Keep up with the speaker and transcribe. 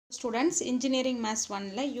Students, engineering maths 1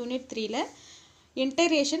 la unit 3 la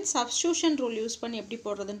integration substitution rule use பண்ணி எப்படி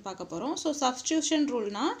போடுறதுன்னு பார்க்க போறோம். So substitution rule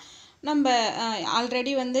னா நம்ம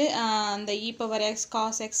ஆல்ரெடி வந்து அந்த e power x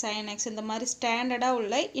cos x sin x இந்த மாதிரி ஸ்டாண்டர்டா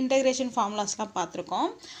உள்ள இன்டகிரேஷன் ஃபார்முலாஸ்லாம் பார்த்திருக்கோம்.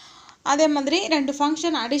 அதே மாதிரி ரெண்டு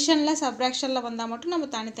ஃபங்க்ஷன் அடிஷன்ல சப்ட்ராக்ஷன்ல வந்தா மட்டும் நம்ம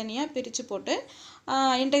தனித்தனியா பிரிச்சு போட்டு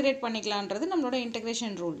இன்டகிரேட் பண்ணிக்கலாம்ன்றது நம்மளோட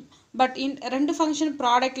இன்டகிரேஷன் ரூல். பட் ரெண்டு ஃபங்க்ஷன்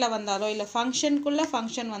ப்ராடக்ட்ல வந்தாலோ இல்ல ஃபங்க்ஷனுக்குள்ள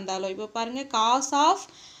ஃபங்க்ஷன் வந்தாலோ இப்போ பாருங்க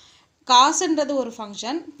cosன்றது ஒரு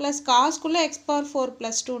ஃபங்க்ஷன் plus cos குள்ள x power 4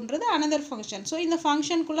 plus 2ன்றது another function. So இந்த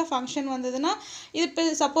ஃபங்க்ஷன் குள்ள ஃபங்க்ஷன் வந்ததுனா இது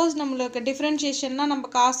சப்போஸ் நமக்கு டிஃபரன்ஷியேஷன்னா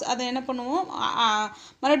நம்ம cos அத என்ன பண்ணுவோம்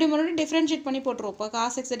மறுபடியும் டிஃபரன்ஷியேட் பண்ணி போட்டுருவோம். இப்போ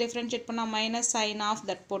cos x டிஃபரன்ஷியேட் பண்ணா minus sin of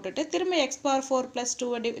that போட்டுட்டு திரும்ப x power 4 plus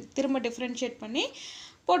 2 திரும்ப டிஃபரன்ஷியேட் பண்ணி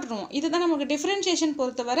போட்டுருவோம். இதுதான் நமக்கு டிஃபரன்ஷியேஷன்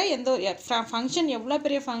பொறுத்தவரை எந்த ஃபங்க்ஷன் எவ்வளவு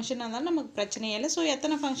பெரிய ஃபங்க்ஷனா இருந்தாலும் நமக்கு பிரச்சனையே இல்லை. சோ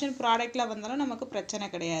எத்தனை ஃபங்க்ஷன் ப்ராடக்ட்ல வந்தாலும் நமக்கு பிரச்சனை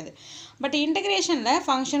கிடையாது. பட் இன்டகிரேஷன்ல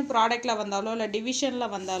ஃபங்க்ஷன் ப்ராடக்ட்ல வந்தாலோ இல்ல டிவிஷன்ல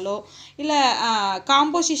வந்தாலோ இல்ல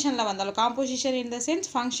காம்போசிஷன்ல வந்தாலோ composition in the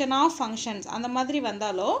sense function of functions அந்த மாதிரி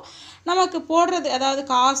வந்தாலோ நமக்கு போடுறது அதாவது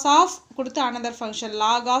cos ஆஃப் கொடுத்து another function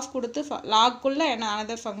log ஆஃப் கொடுத்து log குள்ள என்ன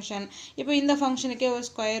another function இப்போ இந்த ஃபங்க்ஷனுக்கே ஒரு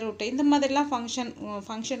ஸ்கொயர் ரூட் இந்த மாதிரிலாம்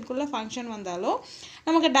ஃபங்க்ஷன் குள்ள ஃபங்க்ஷன் வந்தாலோ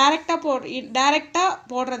நமக்கு டைரக்டா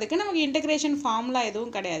போடுறதுக்கு நமக்கு இன்டகிரேஷன் ஃபார்முலா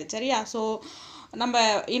எதுவும் கிடையாது. சரியா? சோ நம்ம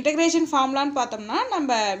இன்டகிரேஷன் ஃபார்முலான்னு பார்த்தோம்னா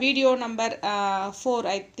நம்ம video number 4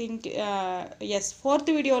 I think S 4th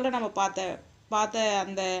வீடியோல நம்ம பார்த்த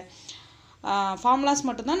அந்த ஃபார்முலாஸ்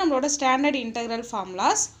மட்டும் தான் நம்மளோட ஸ்டாண்டர்ட் இன்டெக்ரல்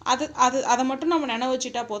ஃபார்முலாஸ். அதை மட்டும் நம்ம நினைவு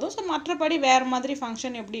வச்சிட்டா போதும். ஸோ மற்றபடி வேற மாதிரி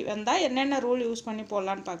ஃபங்க்ஷன் எப்படி வந்தா என்னென்ன ரூல் யூஸ் பண்ணி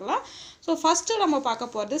போடலாம்னு பார்க்கலாம். ஸோ ஃபர்ஸ்ட் நம்ம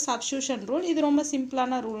பார்க்க போறது சப்ஸ்டிடியூஷன் ரூல். இது ரொம்ப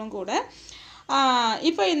சிம்பிளான ரூலும் கூட.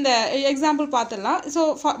 இப்போ இந்த எக்ஸாம்பிள் பார்த்துடலாம். ஸோ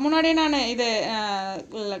முன்னாடியே நான் இது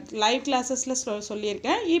லைவ் கிளாஸஸ்ல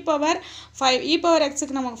சொல்லியிருக்கேன். e power 5 e power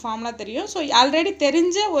xக்கு நமக்கு ஃபார்முலா தெரியும். ஸோ ஆல்ரெடி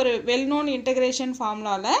தெரிஞ்ச ஒரு வெல் நோன் இன்டகிரேஷன்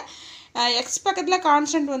ஃபார்முலால x பக்கத்துல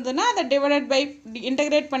கான்ஸ்டன்ட் வந்துனா அதை டிவைடட் பை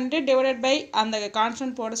இன்டகிரேட் பண்ணிட்டு டிவைடட் பை அந்த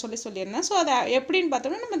கான்ஸ்டன்ட் போட சொல்லியிருந்தேன். ஸோ அதை எப்படின்னு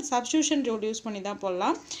பார்த்தோம்னா நம்ம சப்ஸ்டிடியூஷன் ரூல் யூஸ் பண்ணி தான்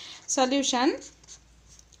போடலாம். சொல்யூஷன்.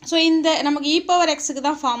 ஸோ இந்த நமக்கு e power xக்கு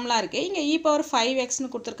தான் ஃபார்முலா இருக்கு. இங்க e power 5x னு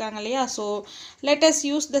கொடுத்திருக்காங்க இல்லையா? So let us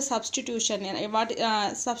use the substitution. what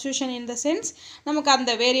substitution in the sense நமக்கு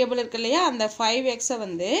அந்த வேரியபிள் இருக்கு இல்லையா அந்த 5x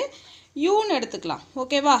வந்து u னு எடுத்துக்கலாம்.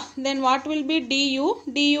 ஓகேவா? then what will be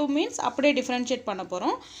du means அப்படியே டிஃபரன்ஷியேட் பண்ண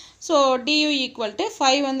போறோம். ஸோ du equal to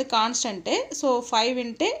 5 வந்து கான்ஸ்டன்ட். ஸோ 5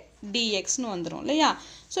 into dx னு வந்துரும் இல்லையா?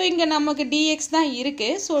 ஸோ இங்க நமக்கு dx தான் இருக்கு.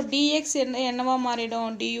 ஸோ dx என்னவா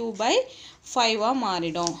மாறிடும்? du by 5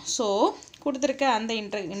 மாறிடும். ஸோ கொடுத்திருக்க அந்த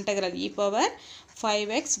integral e power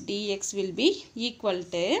 5x dx will be equal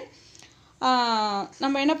to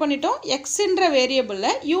நம்ம என்ன பண்ணிட்டோம்? x என்ற வேரியபிள்ல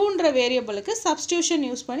u என்ற வேரியபிளுக்கு சப்ஸ்டிடியூஷன்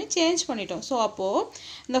யூஸ் பண்ணி சேஞ்ச் பண்ணிட்டோம். ஸோ அப்போ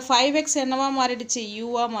இந்த 5x என்னவா மாறிடுச்சு? u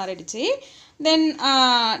ஆ மாறிடுச்சு. தென்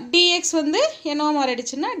dx வந்து என்னவா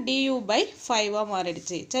மாறிடுச்சுன்னா du by 5 ஆ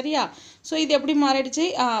மாறிடுச்சு. சரியா? ஸோ இது எப்படி மாறிடுச்சு?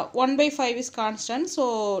 1/5 is constant. So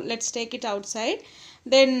let's take it outside.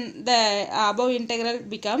 Then the above integral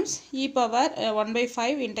becomes e power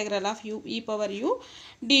 1/5 integral of u e power u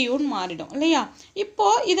du னு மாறிடும் இல்லையா? இப்போ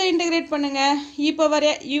இதை இன்டகிரேட் பண்ணுங்க. e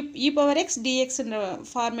power x dx என்ற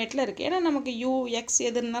ஃபார்மேட்ல இருக்கு. ஏன்னா நமக்கு u x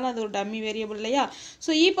எது இருந்தாலும் அது ஒரு டம்மி வேரியபிள் இல்லையா? ஸோ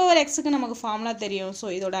e power x க்கு நமக்கு ஃபார்முலா தெரியும். ஸோ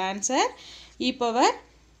இதோட answer e power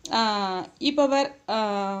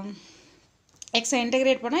x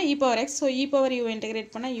integrate பண்ணா e power x. So e power u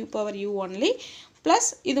integrate பண்ணா u power u only plus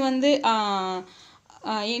இது வந்து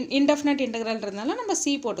indefinite integral இருந்தால நம்ம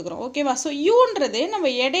c போட்டுக்கிறோம். ஓகேவா? சோ uன்றது நம்ம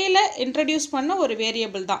இடையில இன்ட்ரோ듀ஸ் பண்ண ஒரு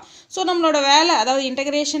வேரியபிள் தான். சோ நம்மளோட வேலை அதாவது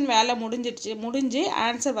இன்டகிரேஷன் வேலை முடிஞ்சு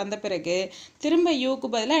ஆன்சர் வந்த பிறகு திரும்ப u க்கு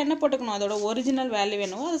பதிலா என்ன போட்டுக்கணும்? அதோட ஒரிஜினல் வேல்யூ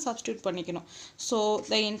வேணும் அதை சப்ஸ்டிட்யூட் பண்ணிக்கணும். So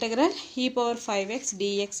the integral e power 5x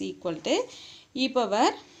dx equal to e power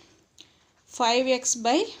 5x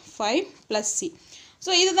by 5 plus c.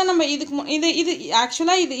 So இதுதான் நம்ம இது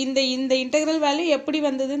ஆக்சுவலாக இந்த இன்டெக்ரல் வேல்யூ எப்படி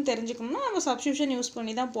வந்ததுன்னு தெரிஞ்சுக்கணும்னா நம்ம சப்ஸ்டிடியூஷன் யூஸ்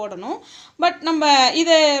பண்ணி தான் போடணும். பட் நம்ம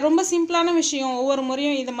இது ரொம்ப சிம்பிளான விஷயம். ஒவ்வொரு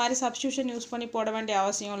முறையும் இது மாதிரி சப்ஸ்டிடியூஷன் யூஸ் பண்ணி போட வேண்டிய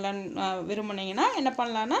அவசியம் இல்லைன்னு விரும்புனீங்கன்னா என்ன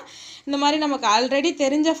பண்ணலான்னா இந்த மாதிரி நமக்கு ஆல்ரெடி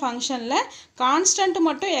தெரிஞ்ச ஃபங்க்ஷனில் கான்ஸ்டன்ட்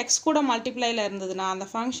மட்டும் எக்ஸ் கூட மல்டிப்ளைல இருந்ததுன்னா அந்த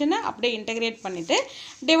ஃபங்க்ஷனை அப்படியே இன்டெகிரேட் பண்ணிவிட்டு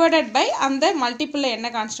டிவைடட் பை அந்த மல்டிப்பிளில்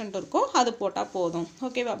என்ன கான்ஸ்டன்ட் இருக்கோ அது போட்டால் போதும்.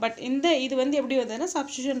 ஓகேவா? பட் இது வந்து எப்படி வந்ததுன்னா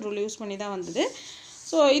சப்ஸ்டிடியூஷன் ரூல் யூஸ் பண்ணி தான் வந்தது.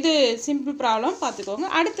 ஸோ இது சிம்பிள் ப்ராப்ளம் பார்த்துக்கோங்க.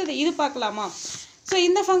 அடுத்தது இது பார்க்கலாமா? ஸோ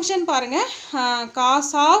இந்த ஃபங்க்ஷன் பாருங்க cos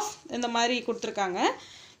ஆஃப் இந்த மாதிரி கொடுத்துருக்காங்க.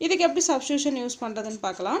 இதுக்கு எப்படி சப்ஸ்டிடியூஷன் யூஸ் பண்ணுறதுன்னு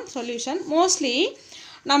பார்க்கலாம். சொல்யூஷன். மோஸ்ட்லி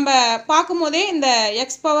நம்ம பார்க்கும்போதே இந்த x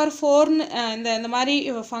power 4 இந்த மாதிரி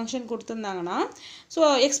ஃபங்க்ஷன் கொடுத்துருந்தாங்கன்னா ஸோ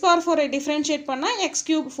எக்ஸ் பவர் ஃபோரை டிஃப்ரென்ஷியேட் பண்ணால் எக்ஸ்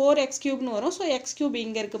கியூப் 4x கியூப்னு வரும். ஸோ எக்ஸ் கியூப்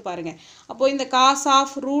இங்கே இருக்குது பாருங்கள். அப்போது இந்த cos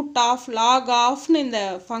of root of lock ஆஃப்னு இந்த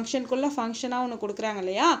ஃபங்க்ஷனுக்குள்ளே ஃபங்க்ஷனாக ஒன்று கொடுக்குறாங்க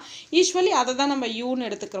இல்லையா, யூஸ்வலி அதை தான் நம்ம யூன்னு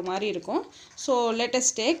எடுத்துக்கிற மாதிரி இருக்கும். ஸோ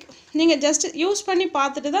லெட்டஸ் டேக், நீங்கள் ஜஸ்ட் யூஸ் பண்ணி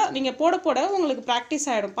பார்த்துட்டு தான் நீங்கள் போட போட உங்களுக்கு ப்ராக்டிஸ்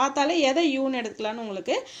ஆகிடும். பார்த்தாலே எதை யூன்னு எடுத்துக்கலான்னு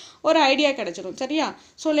உங்களுக்கு ஒரு ஐடியா கிடச்சிடும். சரியா?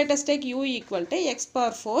 So lettuce take you equal to X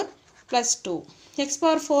power 4 + 2. X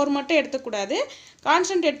power 4 மட்டும் எடுத்துக்கூடாது,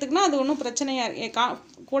 கான்ஸ்டன்ட் எடுத்துக்கினா அது ஒன்றும் பிரச்சனையாக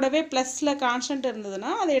கூடவே ப்ளஸில் கான்ஸ்டன்ட் இருந்ததுன்னா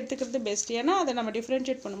அதை எடுத்துக்கிறது பெஸ்ட். ஏன்னா அதை நம்ம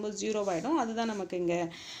டிஃப்ரென்ஷியேட் பண்ணும்போது 0 ஆகிடும். அதுதான் நமக்கு இங்கே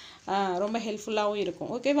ரொம்ப ஹெல்ப்ஃபுல்லாகவும்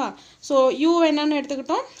இருக்கும். ஓகேவா? ஸோ யூ என்னன்னு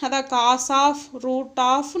எடுத்துக்கிட்டோம், அதான் காஸ் ஆஃப் ரூட்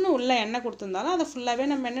ஆஃப்னு உள்ள என்ன கொடுத்துருந்தாலும் அதை ஃபுல்லாகவே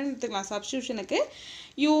நம்ம என்னென்னு எடுத்துக்கலாம், சப்ஸ்டியூஷனுக்கு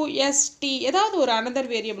யூஎஸ்டி ஏதாவது ஒரு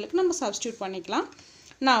அனதர் வேரியபிளுக்கு நம்ம சப்ஸ்டியூட் பண்ணிக்கலாம்.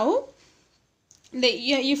 Now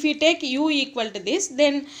if you take u equal to this,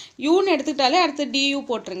 then u ன்னு எடுத்துக்கிட்டாலே அடுத்து du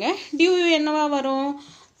போட்டுருங்க. du என்னவா வரும்,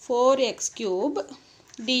 4x cube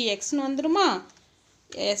dxன்னு வந்துருமா?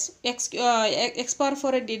 எஸ், எக்ஸ் பவர்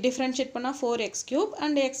 4 டிஃப்ரென்ஷியேட் பண்ணால் 4x cube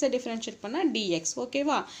அண்ட் எக்ஸை டிஃப்ரென்ஷியேட் பண்ணால் dx.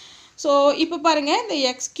 ஓகேவா? ஸோ இப்போ பாருங்கள், இந்த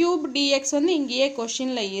x cube dx வந்து இங்கேயே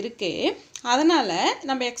கொஷினில் இருக்குது. அதனால்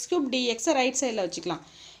நம்ம x cube dxை ரைட் சைடில் வச்சுக்கலாம்.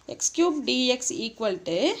 x cube dx equal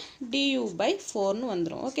to du/4ன்னு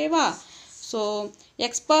வந்துடும். ஓகேவா? ஸோ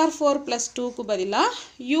எக்ஸ் பவர் 4 + 2க்கு பதிலாக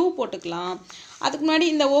யூ போட்டுக்கலாம். அதுக்கு முன்னாடி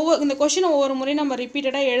இந்த கொஷினை ஒவ்வொரு முறையும் நம்ம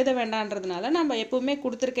ரிப்பீட்டடாக எழுத வேண்டான்றதுனால நம்ம எப்போவுமே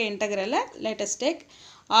கொடுத்துருக்க இன்டெக்ரலை latest take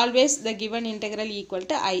always the given integral equal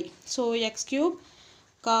to I. So X cube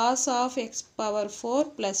cos of X power 4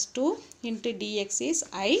 + 2 into dx is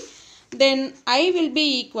I. Then I will be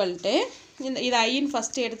equal to இது ஐன்னு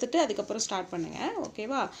ஃபஸ்ட்டு எடுத்துகிட்டு அதுக்கப்புறம் ஸ்டார்ட் பண்ணுங்கள்.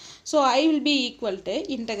 ஓகேவா? So I will be equal to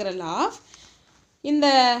integral of இந்த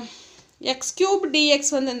x cube dx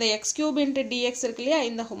வந்து இந்த x cube into dx இருக்கு இல்லையா,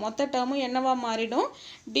 இந்த மொத்த டேர்மும் என்னவா மாறிடும்,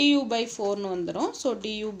 du/4ன்னு வந்துடும். So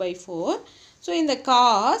du/4. ஸோ இந்த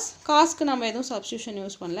காஸ்க்கு நம்ம எதுவும் சப்ஸ்டியூஷன்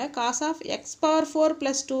யூஸ் பண்ணல. காஸ் ஆஃப் எக்ஸ் பவர் 4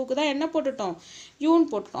 + 2க்கு தான் என்ன போட்டுட்டோம், யூன்னு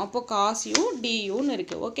போட்டுட்டோம். அப்போது காஸ் யூ டியூன்னு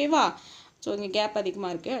இருக்குது. ஓகேவா? ஸோ இங்கே கேப்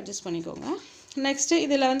அதிகமாக இருக்குது, அட்ஜஸ்ட் பண்ணிக்கோங்க. நெக்ஸ்ட்டு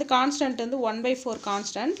இதில் வந்து கான்ஸ்டன்ட் வந்து 1/4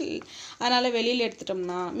 கான்ஸ்டன்ட், அதனால் வெளியில்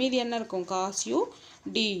எடுத்துட்டோம்னா மீதி என்ன இருக்கும், cos you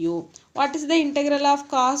du. What is the integral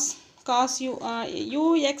of cos u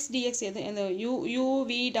ux dx எது இந்த u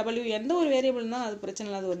v w எந்த ஒரு வேரியபிள் தான் அது பிரச்சனை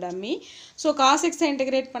இல்லை, அது ஒரு டம்மி. ஸோ காஸ் எக்ஸை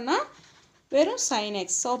இன்டெகிரேட் பண்ணால் வெறும் sin x.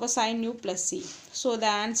 ஸோ அப்போ sin u + c. So the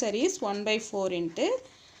answer is 1/4 into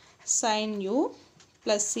sin u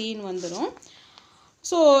 + cன்னு வந்துடும்.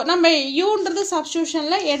 ஸோ நம்ம யூன்றது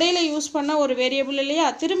சப்ஸ்டியூஷனில் இடையில யூஸ் பண்ண ஒரு வேரியபிள் இல்லையா,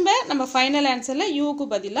 திரும்ப நம்ம ஃபைனல் ஆன்சரில் யூக்கு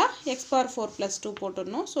பதிலாக எக்ஸ் பவர் 4 + 2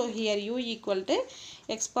 போட்டுடணும். So here u equal to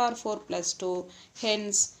X power 4 + 2.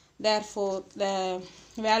 Hence therefore the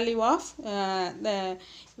value of the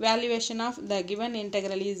valuation of the given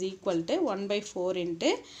integral is equal to 1/4 into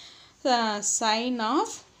sin of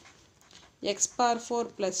x power 4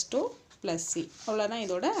 + 2 + c. அவ்வளோதான்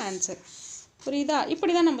இதோட answer. புரியுதா?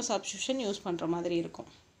 இப்படி தான் நம்ம substitution use பண்ணுற மாதிரி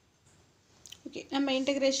இருக்கும். ஓகே, நம்ம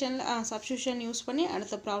இன்டெகிரேஷனில் சப்ஸ்டியூஷன் யூஸ் பண்ணி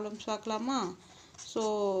அடுத்த ப்ராப்ளம்ஸ் பார்க்கலாமா? So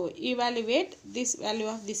evaluate this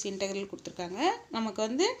value of this integral கொடுத்துருக்காங்க. நமக்கு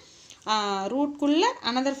வந்து ரூட்குள்ளே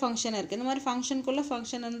அனதர் ஃபங்க்ஷன் இருக்குது. இந்த மாதிரி ஃபங்க்ஷனுக்குள்ளே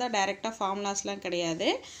ஃபங்க்ஷன் இருந்தால் டைரெக்டாக ஃபார்முலாஸ்லாம் கிடையாது.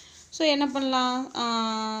 ஸோ என்ன பண்ணலாம்,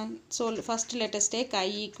 so first latest take I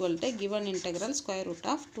equal to given integral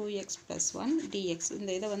 √2x + 1 dx. இந்த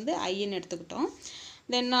இதை வந்து ஐன்னு எடுத்துக்கிட்டோம்.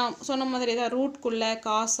 தென் நான் சொன்ன மாதிரி தான் ரூட்குள்ளே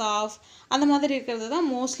காஸ் ஆஃப் அந்த மாதிரி இருக்கிறது தான்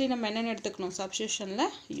மோஸ்ட்லி நம்ம என்னென்னு எடுத்துக்கணும் சப்ஸ்டியூஷனில்.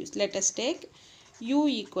 Latest take u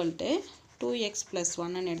equal to 2x +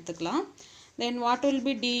 1ன்னு எடுத்துக்கலாம். Then what will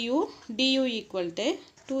be du equal to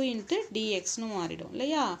 2 into dxன்னு மாறிடும்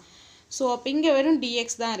இல்லையா. ஸோ அப்போ இங்கே வெறும்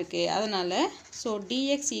dx தான் இருக்குது, அதனால் ஸோ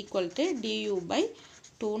dx ஈக்குவல் டு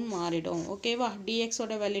du/2ன்னு மாறிடும். ஓகேவா?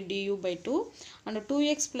 dxோட value du/2 and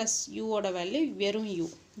 2x + uவோட value வெறும் u.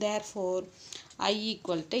 Therefore I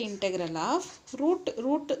equal to integral of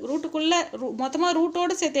ரூட்டுக்குள்ளே மொத்தமாக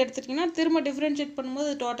ரூட்டோடு சேர்த்து எடுத்துட்டிங்கன்னா திரும்ப டிஃப்ரென்ஷியேட்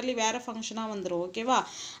பண்ணும்போது டோட்டலி வேறு ஃபங்க்ஷனாக வந்துடும். ஓகேவா?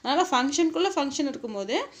 அதனால் ஃபங்க்ஷனுக்குள்ளே ஃபங்க்ஷன்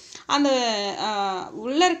இருக்கும்போது அந்த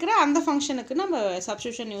உள்ளே இருக்கிற அந்த ஃபங்க்ஷனுக்கு நம்ம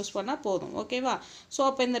சப்ஸ்டியூஷன் யூஸ் பண்ணால் போதும். ஓகேவா? ஸோ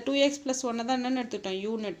அப்போ இந்த 2x + 1 தான் என்னென்னு எடுத்துட்டோம்,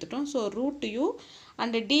 யூன்னு எடுத்துட்டோம். So √u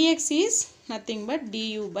and dx is nothing but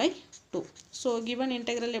du/2. So given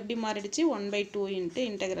integral எப்படி மாறிடுச்சு, 1/2 இன்ட்டு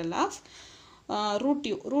இன்டெக்ரல் ஆஃப் √u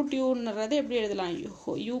எப்படி எழுதலாம்,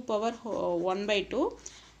 u பவர் 1/2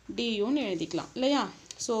 duன்னு எழுதிக்கலாம் இல்லையா.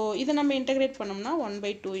 ஸோ இதை நம்ம இன்டெகிரேட் பண்ணோம்னா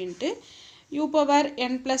 1/2 இன்ட்டு u பவர்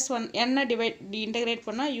n + 1 என்ன இன்டெகிரேட்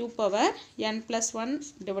பண்ணால் u power n + 1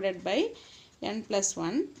 divided by n +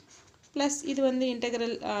 1 plus இது வந்து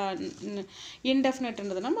இன்டெகிரல்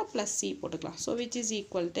இன்டெஃபினட்ன்றது நம்ம ப்ளஸ் c போட்டுக்கலாம். So which is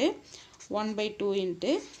equal to 1/2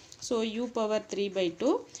 into so u power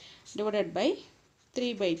 3/2 divided by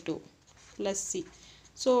 3/2 plus c.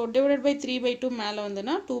 So divided by 3/2 மேலே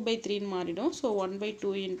வந்துனா 2/3 மாறிடும். So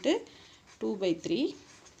 1/2 into 2/3.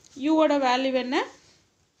 u ஓட value என்ன?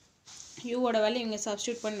 u ஓட value இங்கே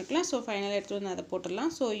சப்ஸ்டியூட் பண்ணிக்கலாம். ஸோ ஃபைனல் எடுத்து வந்து அதை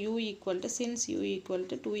போட்டுடலாம். So u equal to since u equal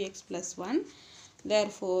to 2x plus 1,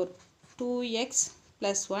 therefore 2x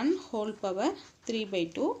plus 1 whole power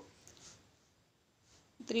 3/2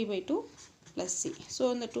 plus c. So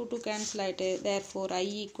இந்த 2 cancel ஆயிட்டு, therefore I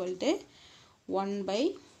equal to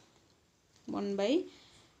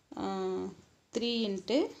 1/3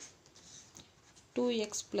 into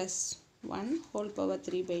 2x plus 1 whole power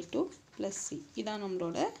 3/2 plus c. இதான்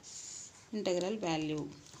நம்மளோட integral value.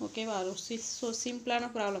 ஓகேவா? So சிம்பிளான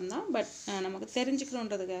problem தான், but நமக்கு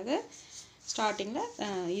தெரிஞ்சுக்கணுன்றதுக்காக ஸ்டார்டிங்கில்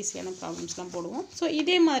ஈஸியான ப்ராப்ளம்ஸ்லாம் போடுவோம். ஸோ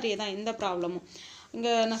இதே மாதிரியே தான் இந்த ப்ராப்ளமும்.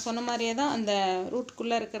 இங்கே நான் சொன்ன மாதிரியே தான் அந்த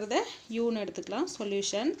ரூட்குள்ளே இருக்கிறத யூன்னு எடுத்துக்கலாம்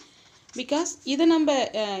சொல்யூஷன். பிகாஸ் இது நம்ம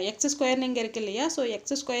எக்ஸ் ஸ்கொயர்னு இங்கே இருக்கு இல்லையா? ஸோ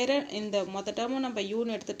எக்ஸ் ஸ்கொயரை இந்த மொத்த டேர்மும் நம்ம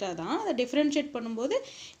யூன்னு எடுத்துட்டா தான் அதை டிஃப்ரென்ஷியேட் பண்ணும்போது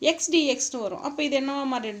எக்ஸ் டிஎக்ஸ்னு வரும். அப்போ இது என்னவா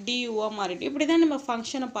மாறிடும்? டியூவாக மாறிடும். இப்படி தான் நம்ம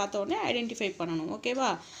ஃபங்க்ஷனை பார்த்த உடனே ஐடென்டிஃபை பண்ணணும்.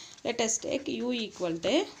 ஓகேவா? let us take u equal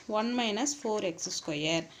to 1 minus 4x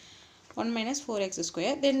square. 1 minus 4x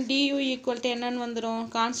square. Then du equal to என்னன்னு வந்துடும்?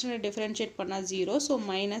 Constant differentiate பண்ணா 0. So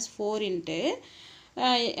minus 4 into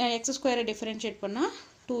x square differentiate பண்ணா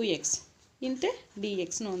 2x into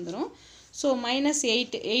dx னு வந்துடும். So minus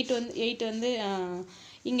 8 வந்து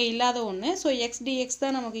இங்கே இல்லாத ஒன்று. ஸோ எக்ஸ் டிஎக்ஸ்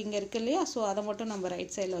தான் நமக்கு இங்கே இருக்கு இல்லையா? ஸோ அதை மட்டும் நம்ம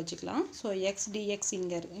ரைட் சைடில் வச்சுக்கலாம். ஸோ எக்ஸ் டிஎக்ஸ்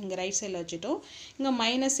இங்கே ரைட் சைடில் வச்சுட்டோம். இங்கே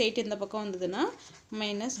 -8 இந்த பக்கம் வந்ததுன்னா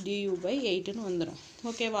மைனஸ் du/8ன்னு வந்துடும்.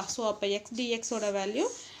 ஓகேவா? ஸோ அப்போ X டிஎக்ஸோட value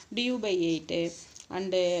du/8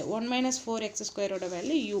 and 1 minus 4x ஸ்கொயரோட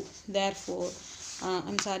value u. therefore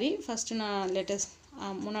I'm sorry, first நான் லேட்டஸ்ட்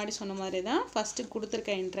முன்னாடி சொன்ன மாதிரி தான் ஃபஸ்ட்டு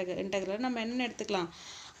கொடுத்துருக்க இன்டெக்ரல் நம்ம என்னென்னு எடுத்துக்கலாம்?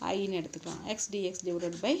 iன்னு எடுத்துக்கலாம். x dx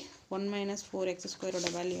divided by 1 minus 4x ஸ்கொயரோட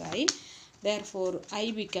value i. therefore i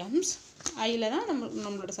becomes iல தான்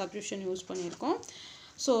நம்மளோட சப்ஸ்டியூஷன் யூஸ் பண்ணியிருக்கோம்.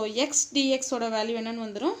 ஸோ x dx ஓட வேல்யூ என்னன்னு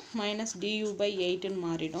வந்துடும்? மைனஸ் du/8ன்னு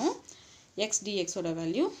மாறிடும் x dx ஓட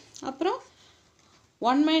வேல்யூ. அப்புறம்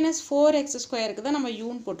 1 minus 4x ஸ்கொயருக்கு தான் நம்ம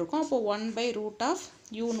யூன்னு போட்டிருக்கோம். அப்போ 1/√of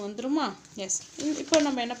யூன்னு வந்துருமா? எஸ். இப்போ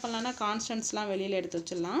நம்ம என்ன பண்ணலாம்னா கான்ஸ்டன்ட்ஸ்லாம் வெளியில் எடுத்து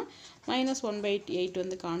வச்சிடலாம். -1/8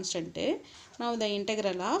 வந்து constant. now the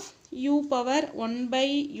integral of u power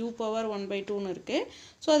 1/u power 1/2ன்னு இருக்குது.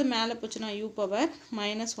 ஸோ அது மேலே போச்சுன்னா u power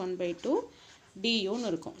 -1/2 duன்னு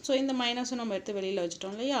இருக்கும். ஸோ இந்த மைனஸும் நம்ம எடுத்து வெளியில்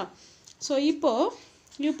வச்சுட்டோம் இல்லையா? ஸோ இப்போது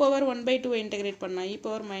u power 1/2 இன்டெகிரேட் பண்ணால் e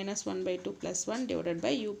power -1/2 plus 1 divided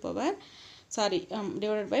by u power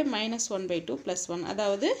divided by -1/2 plus 1.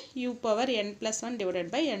 அதாவது u power n plus 1 divided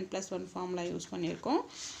by n plus 1 formula use பண்ணியிருக்கோம்.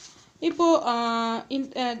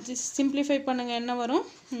 இப்போது சிம்பிளிஃபை பண்ணுங்கள், என்ன வரும்?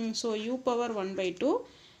 So u power 1/2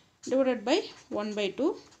 divided by 1/2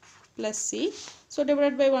 plus c. So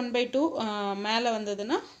divided by 1/2 மேலே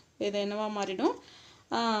வந்ததுன்னா இது என்னவா மாறிடும்?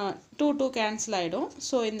 2 கேன்சல் ஆகிடும்.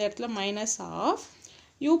 ஸோ இந்த இடத்துல மைனஸ் ஆஃப்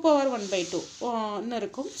u power 1/2 ன்னு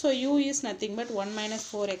இருக்கும். So u is nothing but 1 minus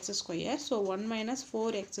 4x square. So 1 minus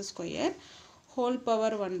 4x square whole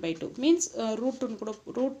power 1/2 means ரூட்டுன்னு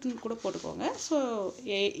கூட போட்டுக்கோங்க. So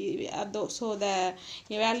so the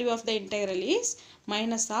value of the integral is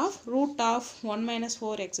minus of root of 1 minus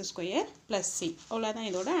 4x square plus c. அவ்வளோதான்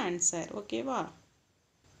இதோட answer. ஓகேவா?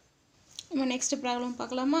 நம்ம next problem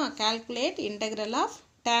பார்க்கலாமா? calculate integral of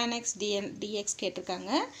tan x dx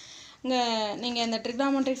கேட்டிருக்காங்க. இங்கே நீங்கள் இந்த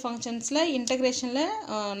ட்ரிக்னாமெட்ரி ஃபங்க்ஷன்ஸில் இன்டெக்ரேஷனில்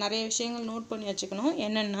நிறைய விஷயங்கள் நோட் பண்ணி வச்சுக்கணும்.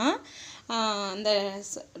 என்னென்னா இந்த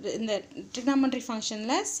ட்ரிக்னாமெட்ரி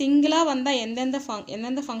ஃபங்க்ஷனில் சிங்கிளாக வந்தால் எந்தெந்த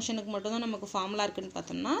ஃபங்க்ஷனுக்கு மட்டும்தான் நமக்கு ஃபார்முலா இருக்குதுன்னு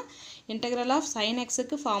பார்த்தோம்னா இன்டெக்ரல் ஆஃப் sin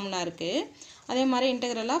xக்கு ஃபார்முலா இருக்குது. அதே மாதிரி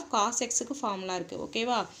இன்டெக்ரல் ஆஃப் cos xக்கு ஃபார்முலா இருக்குது.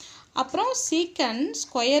 ஓகேவா? அப்புறம் சீக்கன்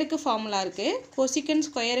ஸ்கொயருக்கு ஃபார்முலா இருக்குது, கொசிக்கன்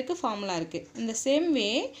ஸ்கொயருக்கு ஃபார்முலா இருக்குது. இந்த சேம்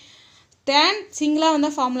வே tan சிங்கிளாக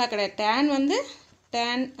வந்தால் ஃபார்முலா கிடையாது. tan வந்து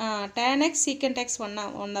tan x secant x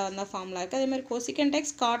வந்தால் ஃபார்முலா இருக்குது. அதே மாதிரி cosecant x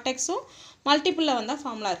cot xும் மல்டிப்புளில் வந்தால்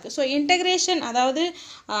ஃபார்முலா இருக்குது. ஸோ இன்டெக்ரேஷன் அதாவது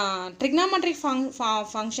ட்ரிக்னாமெட்ரிக்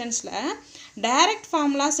ஃபங்க்ஷன்ஸில் டைரக்ட்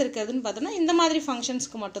ஃபார்முலாஸ் இருக்குதுன்னு பார்த்தோம்னா இந்த மாதிரி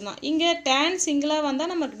ஃபங்க்ஷன்ஸ்க்கு மட்டும்தான். இங்கே tan சிங்கிளாக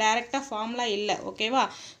வந்தால் நமக்கு டைரெக்டாக ஃபார்முலா இல்லை. ஓகேவா?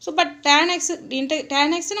 ஸோ பட் tan x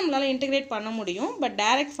நம்மளால் இன்டெகிரேட் பண்ண முடியும், பட்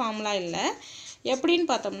டைரக்ட் ஃபார்முலா இல்லை. எப்படின்னு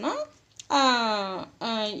பார்த்தோம்னா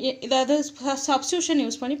இதாவது சப்ஸ்டியூஷன்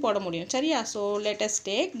யூஸ் பண்ணி போட முடியும். சரியா? So let us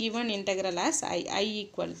take given integral as i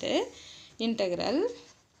equal to integral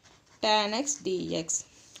tan x dx.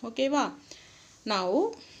 ஓகேவா? now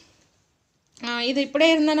இது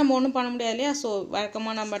இப்படியே இருந்தால் நம்ம ஒன்றும் பண்ண முடியாது இல்லையா? ஸோ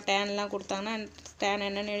வழக்கமாக நம்ம டேன்லாம் கொடுத்தாங்கன்னா டேன்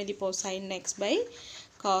என்னென்னு எழுதிப்போம், sin x by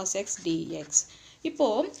cos x dx.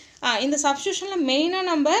 இப்போது இந்த சப்ஸ்டியூஷனில் மெயினாக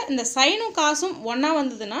நம்ம இந்த சைனும் காசும் ஒன்றா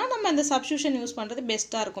வந்ததுன்னா நம்ம இந்த சப்ஸ்டியூஷன் யூஸ் பண்ணுறது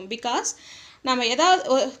பெஸ்ட்டாக இருக்கும். பிகாஸ் நம்ம ஏதாவது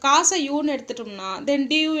காசை யூன்னு எடுத்துட்டோம்னா தென்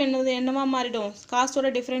டியூ என்னவா மாறிடும், காசோட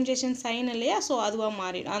டிஃப்ரென்ஷியேஷன் சைன் இல்லையா, ஸோ அதுவாக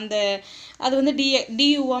மாறிடும், அது வந்து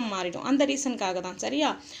டியூவாக மாறிடும். அந்த ரீசனுக்காக தான்.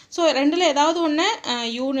 சரியா? ஸோ ரெண்டில் ஏதாவது ஒன்று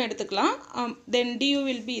யூன்னு எடுத்துக்கலாம். தென் டியூ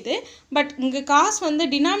வில் பி இது. பட் இங்கே காசு வந்து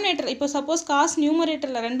டினாமினேட்டர், இப்போ சப்போஸ் காசு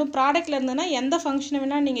நியூமரேட்டரில் ரெண்டும் ப்ராடக்டில் இருந்ததுன்னா எந்த ஃபங்க்ஷனை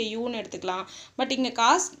வேணால் நீங்கள் யூன்னு எடுத்துக்கலாம். பட் இங்கே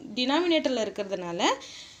காசு டினாமினேட்டரில் இருக்கிறதுனால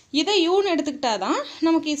இதை யூன்னு எடுத்துக்கிட்டா தான்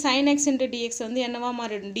நமக்கு sin x into dx வந்து என்னவா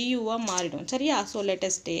மாறிடும், duவாக மாறிடும். சரியா? So let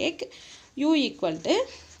us take u equal to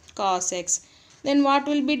cos x. Then what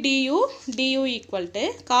will be du? du equal to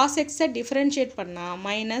cos x differentiate பண்ணால்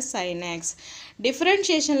minus sin x.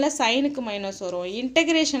 டிஃப்ரென்ஷியேஷனில் சைனுக்கு மைனஸ் வரும்,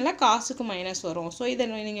 இன்டெகிரேஷனில் காசுக்கு மைனஸ் வரும். ஸோ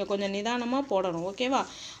இதை நீங்கள் கொஞ்சம் நிதானமாக போடணும். ஓகேவா?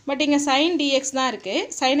 பட் இங்கே sin dx தான் இருக்குது,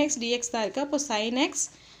 sin x dx தான் இருக்குது. அப்போ sin x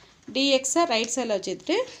dx ரைட் சைடில்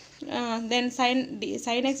வச்சுட்டு then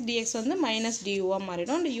sin x dx வந்து மைனஸ் duவாக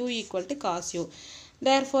மாறிடும். u equal to cos u.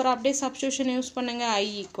 therefore அப்படியே சப்ஸ்டியூஷன் யூஸ் பண்ணுங்க. I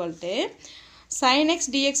equal to sin x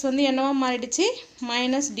dx வந்து என்னவா மாறிடுச்சு,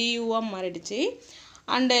 மைனஸ் duவாக மாறிடுச்சு.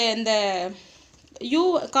 அண்டு இந்த u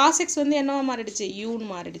cos x வந்து என்னவா மாறிடுச்சு,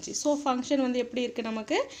 uன்னு மாறிடுச்சு. ஸோ ஃபங்க்ஷன் வந்து எப்படி இருக்குது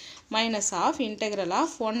நமக்கு, minus of integral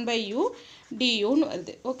of 1/u duன்னு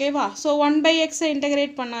வருது. ஓகேவா? ஸோ 1/x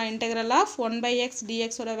இன்டெகிரேட் பண்ணால் இன்டெக்ரல் ஆஃப் 1/x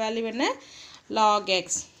dxோட வேல்யூ என்ன, log x.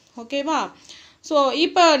 ஓகேவா? ஸோ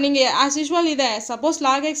இப்போ நீங்கள் ஆஸ் யூஷுவல் இதை சப்போஸ்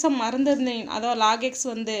log x மறந்துருந்தீங்க, அதாவது log x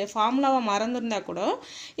வந்து ஃபார்முலாவை மறந்துருந்தா கூட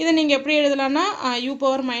இதை நீங்கள் எப்படி எழுதலாம்னா u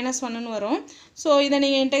பவர் -1ன்னு வரும். ஸோ இதை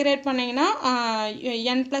நீங்கள் இன்டெகிரேட் பண்ணிங்கன்னா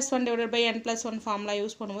n+1 divided by n+1 formula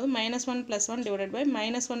use பண்ணும்போது -1 + 1 டிவைடட் பை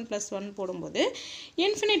 -1 + 1 போடும்போது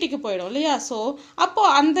இன்ஃபினிட்டிக்கு போயிடும் இல்லையா? ஸோ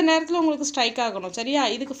அப்போது அந்த நேரத்தில் உங்களுக்கு ஸ்ட்ரைக் ஆகணும். சரியா?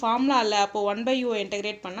 இதுக்கு ஃபார்முலா இல்லை. அப்போது 1/u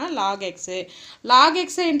இன்டெகிரேட் பண்ணால் log x. log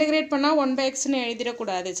x integrate பண்ணால் 1/xன்னு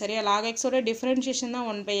எழுதிடக்கூடாது. சரியா? log xோட டிஃப்ரென்ஷியேஷன் தான்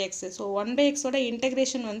 1/x. ஸோ 1/xோட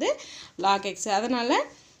இன்டெகிரேஷன் வந்து log x. அதனால்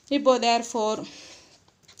இப்போது therefore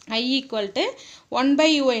I equal to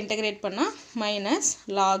 1/u integrate பண்ணால் மைனஸ்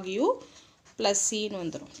log u ப்ளஸ் சின்னு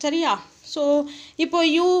வந்துடும். சரியா? ஸோ இப்போ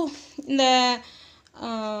u இந்த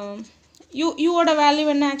யூவோட வேல்யூ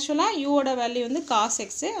என்ன, ஆக்சுவலாக யூவோட வேல்யூ வந்து cos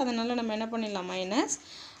x. அதனால் நம்ம என்ன பண்ணிடலாம், minus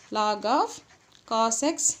log of cos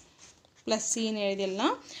x plus சின்னு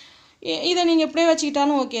எழுதிடலாம். இதை நீங்கள் எப்படியே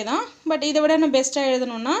வச்சுக்கிட்டாலும் ஓகே தான். பட் இதை விட நான் பெஸ்ட்டாக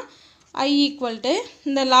எழுதணுன்னா I equal to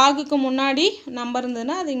இந்த லாகுக்கு முன்னாடி நம்பர்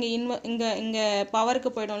இருந்ததுன்னா அது இங்கே பவருக்கு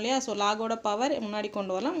போய்டும் இல்லையா? ஸோ லாகோட பவர் முன்னாடி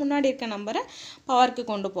கொண்டு வரலாம், முன்னாடி இருக்க நம்பரை பவருக்கு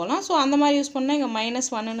கொண்டு போகலாம். ஸோ அந்த மாதிரி யூஸ் பண்ணால் இங்கே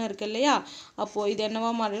 -1ன்னு இருக்குது இல்லையா? அப்போது இது என்னவா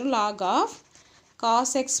மாறிடும், lock of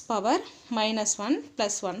cos x power -1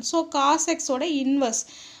 + 1. So cos xோட inverse,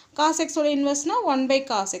 cos xோட இன்வர்ஸ்னால்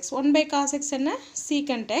 1/cos x. 1/cos x என்ன,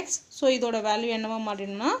 secant x. ஸோ இதோட வேல்யூ என்னவா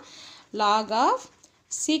மாறிடும்னா log of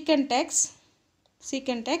secant x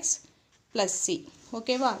plus c.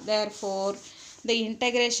 ஓகேவா? therefore the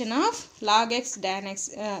integration of log x tan x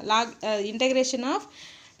integration of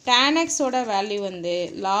tan x ஓட value வந்து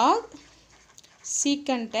log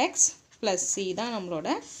secant x plus c தான் நம்மளோட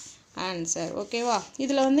answer. ஓகேவா?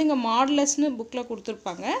 இதில் வந்து இங்கே மாடுலஸ்னு புக்கில்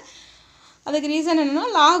கொடுத்துருப்பாங்க. அதுக்கு ரீசன் என்னென்னா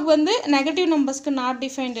லாக் வந்து நெகட்டிவ் நம்பர்ஸ்க்கு நாட்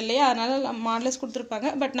டிஃபைன்ட் இல்லையா? அதனால் மாடுலஸ் கொடுத்துருப்பாங்க.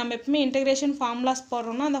 பட் நம்ம எப்பவுமே இன்டெகிரேஷன் ஃபார்முலாஸ்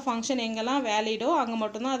போடுறோம்னா அந்த ஃபங்க்ஷன் எங்கெல்லாம் வேலிடோ அங்கே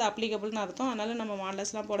மட்டும்தான் அது அப்ளிகபிள்னு அர்த்தம். அதனால் நம்ம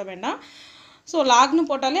மாடுலஸ்லாம் போட வேண்டாம். ஸோ லாக்னு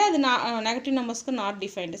போட்டாலே அது நெகட்டிவ் நம்பர்ஸ்க்கு நாட்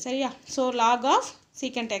டிஃபைன்டு. சரியா? So lock of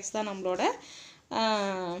secant X தான் நம்மளோட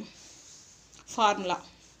ஃபார்முலா.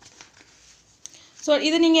 ஸோ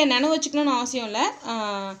இது நீங்கள் நினைவு வச்சுக்கணும்னு அவசியம் இல்லை.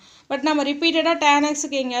 பட் நம்ம ரிப்பீட்டடாக tan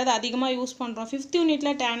x-க்கு எங்கேயாவது அதிகமாக யூஸ் பண்ணுறோம். 5th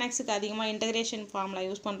யூனிட்டில் tan x-க்கு அதிகமாக இன்டெகிரேஷன் ஃபார்முலா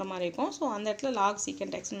யூஸ் பண்ணுற மாதிரி இருக்கும். ஸோ அந்த இடத்துல லாக்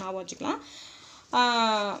சீக்கண்ட் எக்ஸ்னு ஞாபகம் வச்சுக்கலாம்.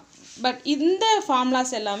 பட் இந்த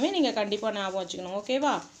ஃபார்முலாஸ் எல்லாமே நீங்கள் கண்டிப்பாக ஞாபகம் வச்சுக்கணும்.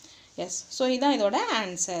 ஓகேவா? எஸ். ஸோ இதுதான் இதோட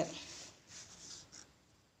ஆன்சர்.